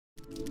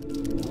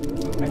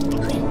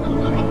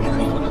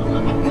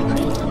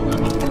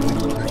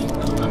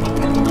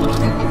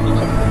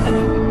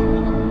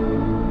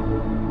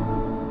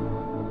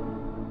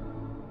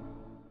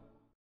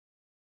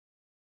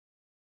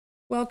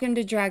Welcome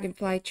to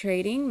Dragonfly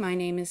Trading. My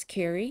name is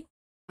Carrie.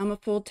 I'm a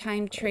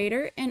full-time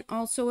trader and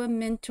also a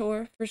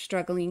mentor for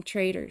struggling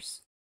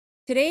traders.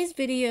 Today's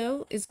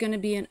video is going to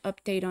be an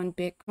update on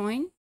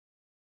Bitcoin.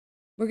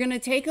 We're going to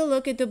take a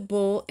look at the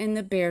bull and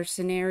the bear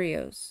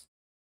scenarios.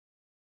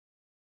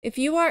 If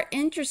you are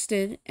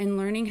interested in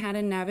learning how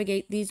to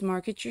navigate these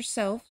markets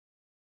yourself,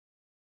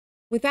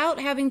 without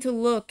having to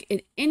look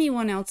at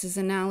anyone else's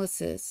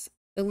analysis,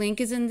 the link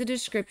is in the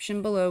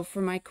description below for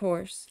my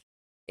course.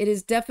 It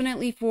is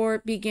definitely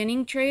for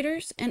beginning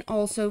traders and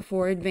also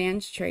for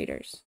advanced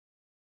traders.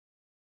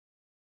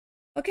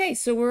 Okay,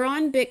 so we're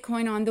on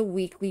Bitcoin on the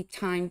weekly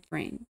time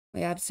frame. We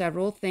have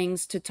several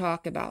things to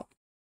talk about.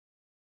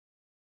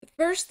 The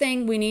first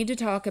thing we need to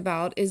talk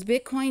about is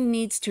Bitcoin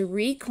needs to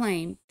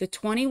reclaim the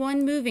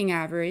 21 moving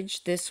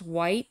average, this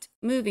white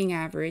moving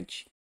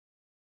average,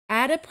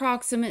 at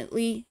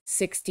approximately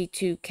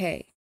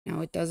 62K.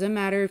 Now, it doesn't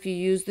matter if you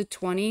use the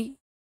 20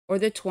 or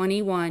the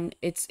 21,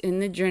 it's in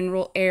the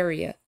general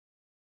area.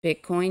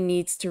 Bitcoin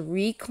needs to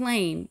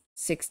reclaim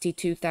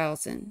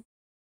 62,000.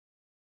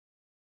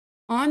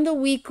 On the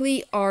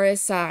weekly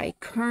RSI,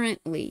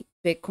 currently,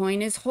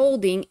 Bitcoin is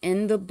holding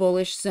in the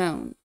bullish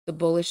zone. The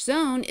bullish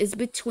zone is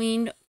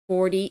between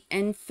 40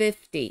 and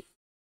 50.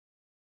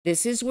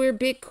 This is where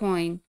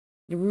Bitcoin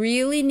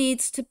really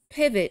needs to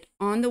pivot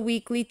on the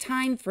weekly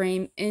time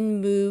frame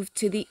and move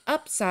to the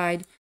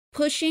upside,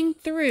 pushing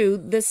through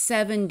the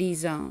 70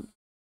 zone.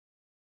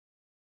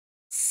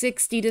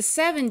 60 to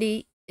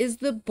 70 is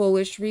the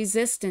bullish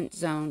resistance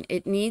zone.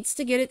 It needs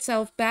to get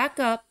itself back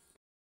up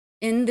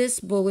in this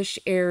bullish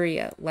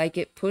area, like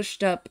it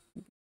pushed up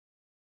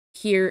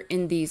here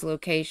in these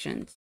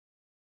locations.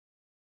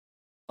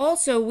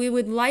 Also, we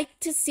would like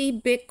to see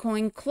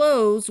Bitcoin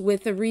close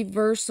with a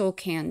reversal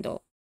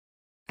candle.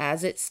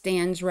 As it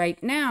stands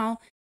right now,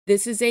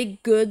 this is a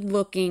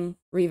good-looking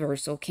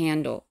reversal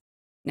candle.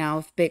 Now,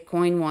 if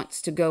Bitcoin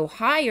wants to go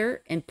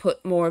higher and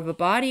put more of a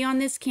body on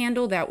this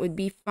candle, that would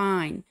be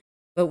fine.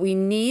 But we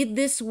need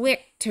this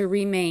wick to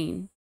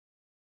remain.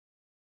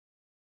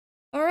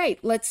 All right,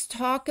 let's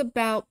talk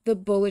about the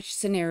bullish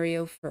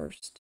scenario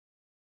first.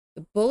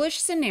 The bullish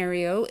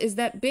scenario is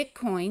that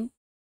Bitcoin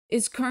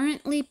is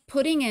currently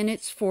putting in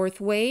its fourth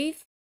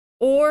wave,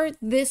 or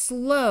this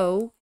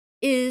low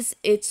is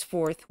its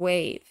fourth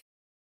wave.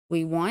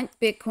 We want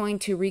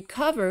Bitcoin to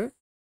recover,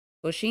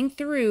 pushing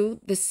through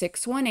the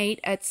 618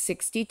 at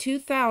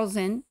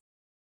 62,000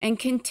 and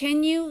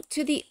continue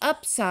to the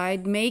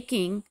upside,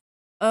 making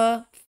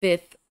a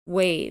fifth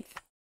wave.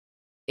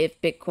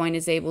 If Bitcoin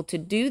is able to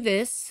do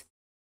this,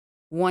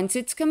 once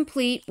it's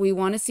complete, we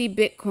want to see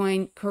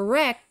Bitcoin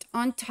correct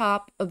on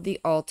top of the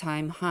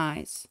all-time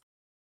highs.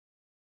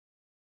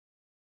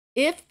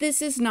 If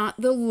this is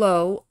not the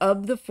low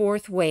of the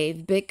fourth wave,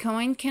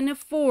 Bitcoin can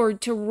afford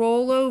to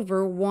roll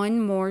over one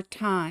more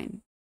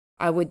time.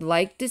 I would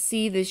like to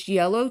see this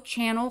yellow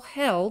channel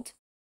held,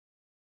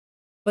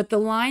 but the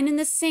line in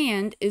the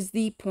sand is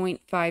the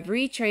 0.5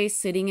 retrace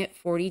sitting at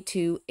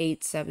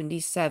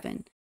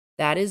 42,877.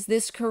 That is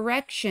this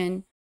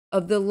correction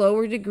of the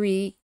lower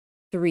degree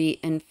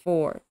 3 and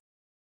 4.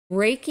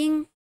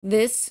 Breaking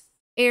this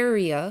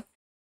area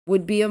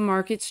would be a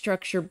market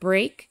structure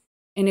break,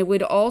 and it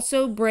would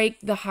also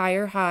break the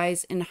higher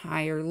highs and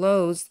higher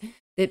lows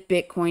that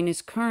Bitcoin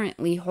is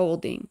currently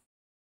holding.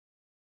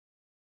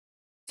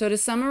 So to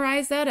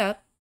summarize that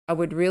up, I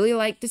would really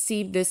like to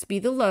see this be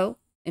the low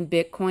and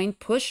Bitcoin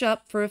push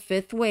up for a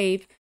fifth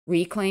wave,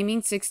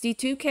 reclaiming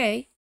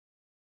 62K.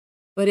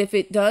 But if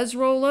it does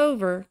roll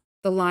over,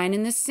 the line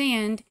in the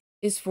sand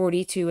is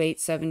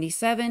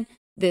 42,877,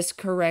 this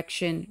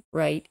correction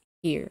right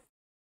here.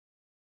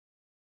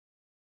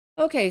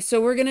 Okay, so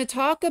we're going to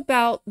talk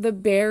about the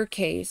bear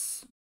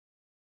case.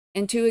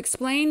 And to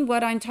explain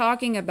what I'm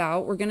talking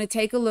about, we're going to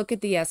take a look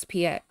at the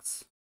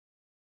SPX.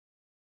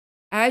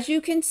 As you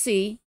can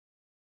see,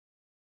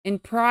 in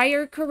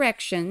prior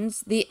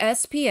corrections, the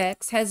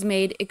SPX has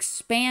made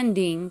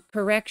expanding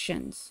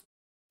corrections.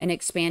 An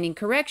expanding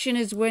correction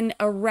is when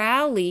a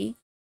rally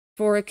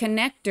for a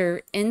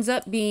connector ends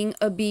up being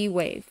a B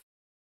wave.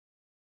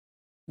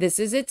 This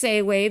is its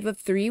A wave of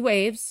 3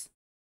 waves,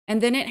 and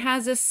then it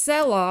has a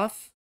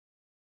sell-off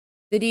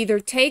that either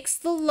takes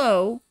the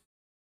low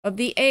of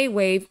the A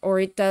wave or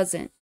it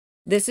doesn't.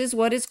 This is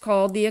what is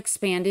called the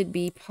expanded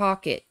B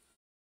pocket.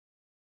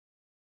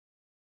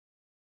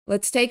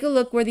 Let's take a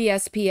look where the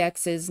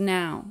SPX is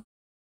now.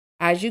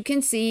 As you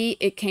can see,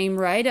 it came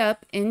right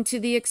up into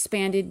the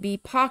expanded B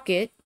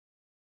pocket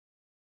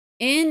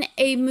in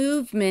a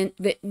movement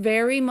that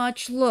very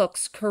much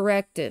looks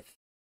corrective.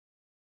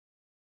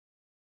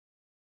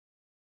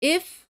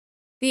 If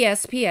the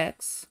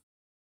SPX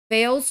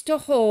fails to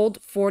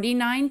hold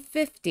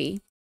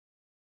 49.50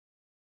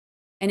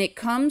 and it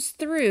comes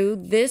through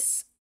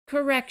this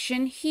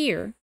correction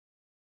here,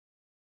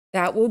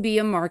 that will be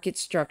a market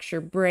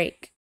structure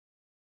break.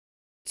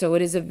 So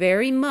it is a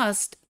very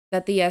must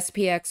that the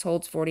SPX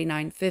holds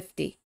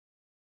 49.50.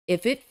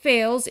 If it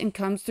fails and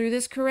comes through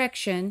this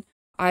correction,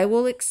 I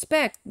will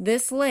expect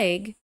this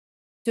leg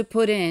to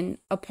put in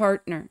a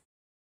partner.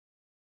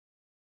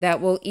 that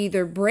will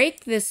either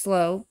break this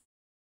low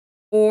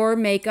or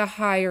make a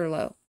higher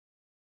low.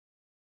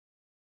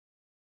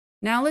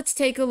 Now let's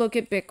take a look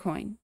at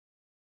Bitcoin.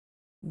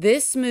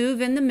 This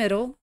move in the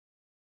middle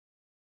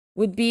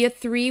would be a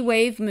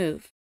three-wave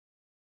move.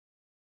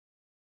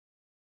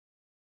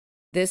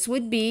 This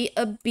would be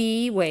a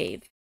B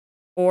wave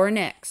or an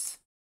X.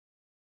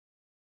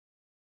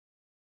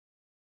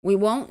 We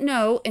won't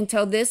know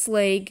until this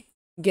leg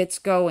gets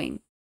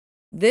going.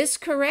 This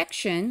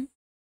correction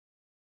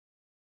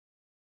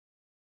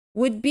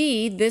would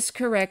be this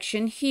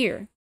correction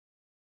here.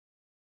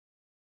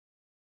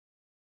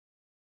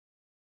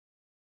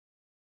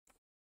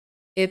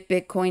 If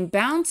Bitcoin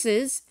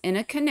bounces in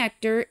a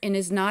connector and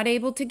is not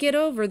able to get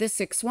over the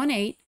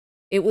 618,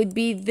 it would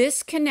be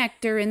this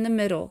connector in the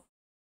middle.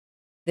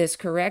 This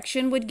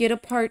correction would get a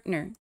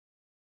partner.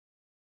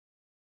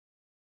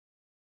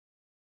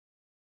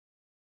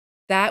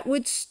 That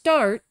would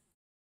start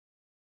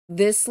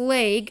this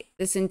leg,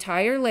 this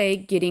entire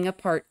leg, getting a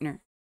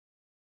partner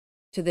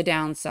to the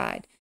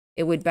downside.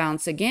 It would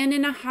bounce again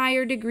in a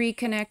higher degree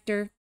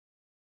connector.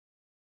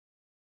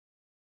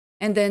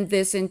 And then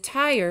this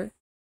entire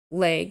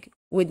leg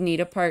would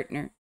need a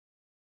partner.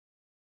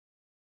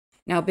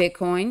 Now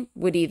Bitcoin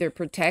would either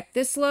protect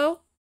this low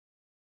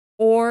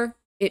or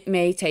it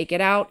may take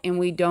it out, and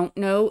we don't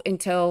know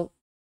until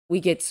we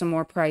get some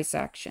more price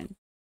action.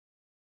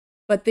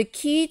 But the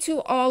key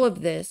to all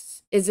of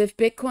this is if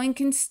Bitcoin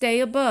can stay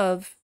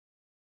above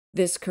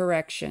this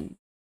correction.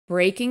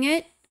 Breaking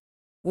it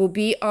will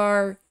be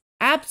our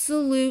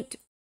absolute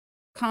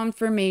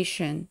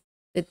confirmation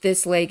that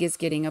this leg is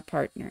getting a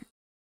partner.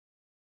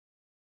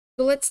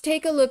 So let's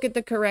take a look at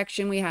the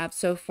correction we have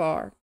so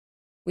far.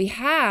 We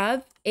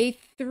have a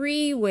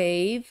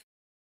three-wave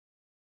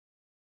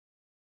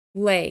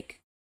leg.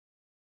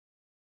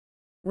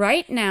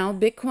 Right now,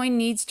 Bitcoin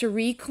needs to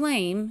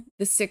reclaim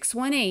the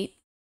 618,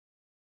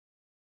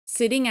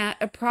 sitting at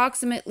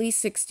approximately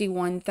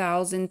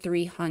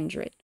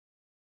 61,300.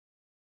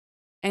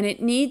 And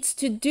it needs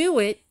to do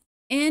it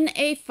in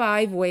a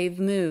five-wave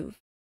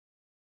move.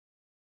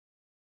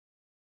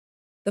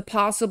 The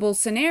possible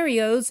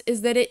scenarios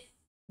is that it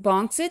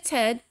bonks its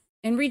head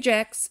and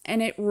rejects,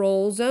 and it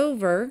rolls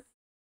over,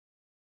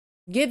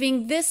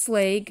 giving this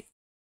leg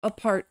a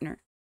partner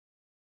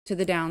to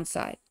the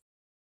downside.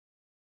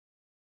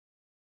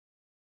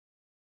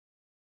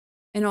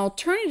 An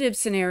alternative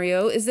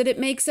scenario is that it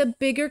makes a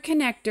bigger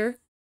connector,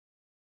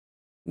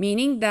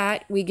 meaning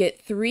that we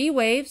get three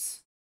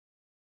waves,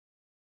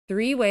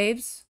 three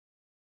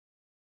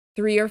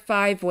or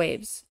five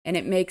waves, and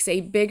it makes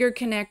a bigger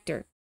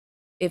connector.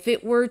 If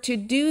it were to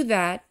do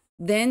that,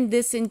 then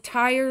this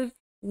entire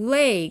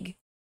leg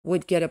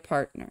would get a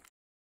partner.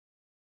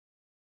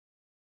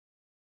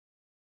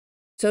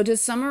 So to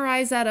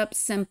summarize that up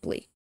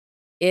simply,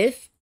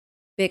 if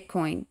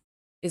Bitcoin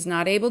is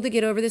not able to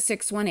get over the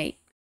 618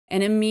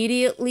 and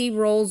immediately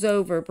rolls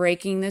over,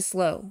 breaking this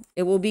low,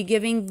 it will be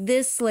giving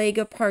this leg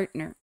a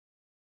partner.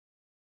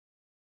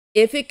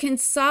 If it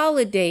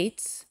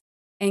consolidates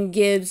and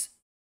gives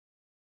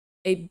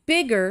a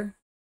bigger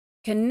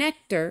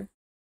connector,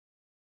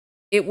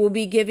 it will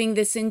be giving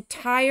this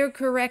entire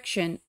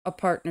correction a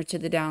partner to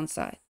the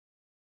downside.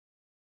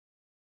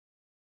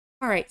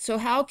 All right, so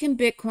how can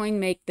Bitcoin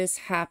make this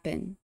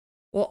happen?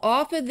 Well,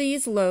 off of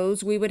these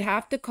lows, we would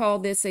have to call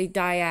this a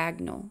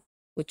diagonal,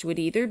 which would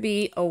either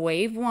be a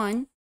wave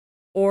 1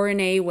 or an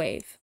A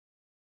wave.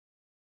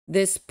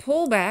 This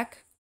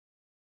pullback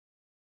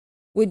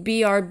would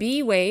be our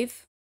B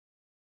wave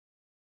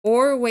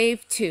or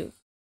wave 2.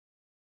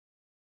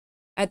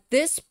 At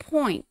this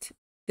point,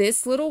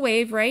 this little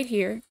wave right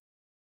here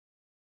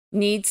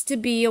needs to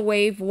be a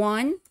wave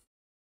 1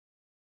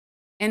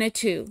 and a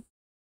 2.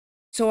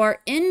 So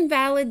our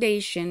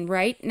invalidation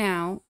right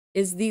now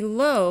is the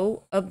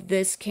low of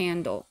this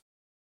candle.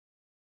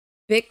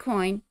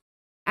 Bitcoin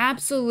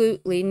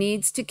absolutely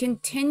needs to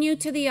continue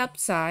to the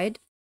upside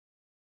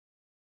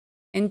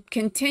and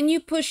continue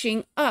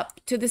pushing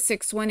up to the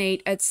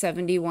 618 at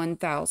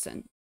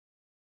 71,000,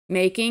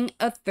 making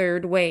a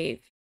third wave.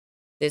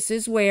 This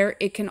is where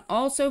it can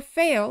also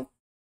fail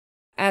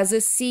as a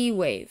C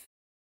wave.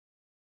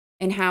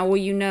 And how will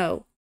you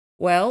know?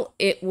 Well,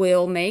 it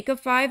will make a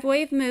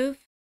five-wave move,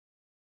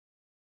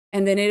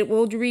 and then it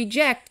will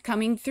reject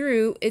coming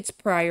through its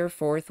prior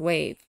fourth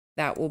wave.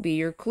 That will be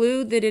your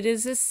clue that it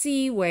is a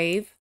C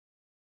wave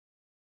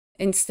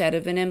instead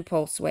of an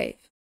impulse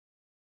wave.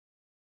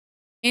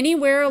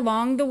 Anywhere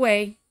along the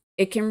way,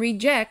 it can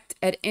reject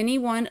at any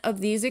one of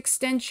these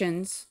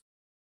extensions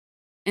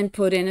and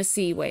put in a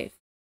C wave.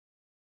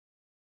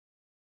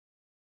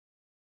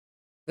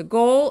 The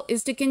goal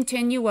is to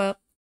continue up,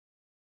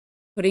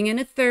 putting in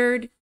a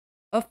third,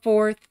 a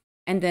fourth,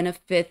 and then a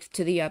fifth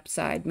to the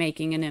upside,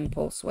 making an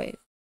impulse wave.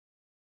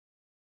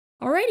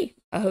 Alrighty,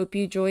 I hope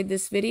you enjoyed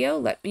this video.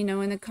 Let me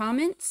know in the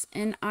comments,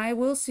 and I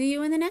will see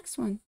you in the next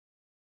one.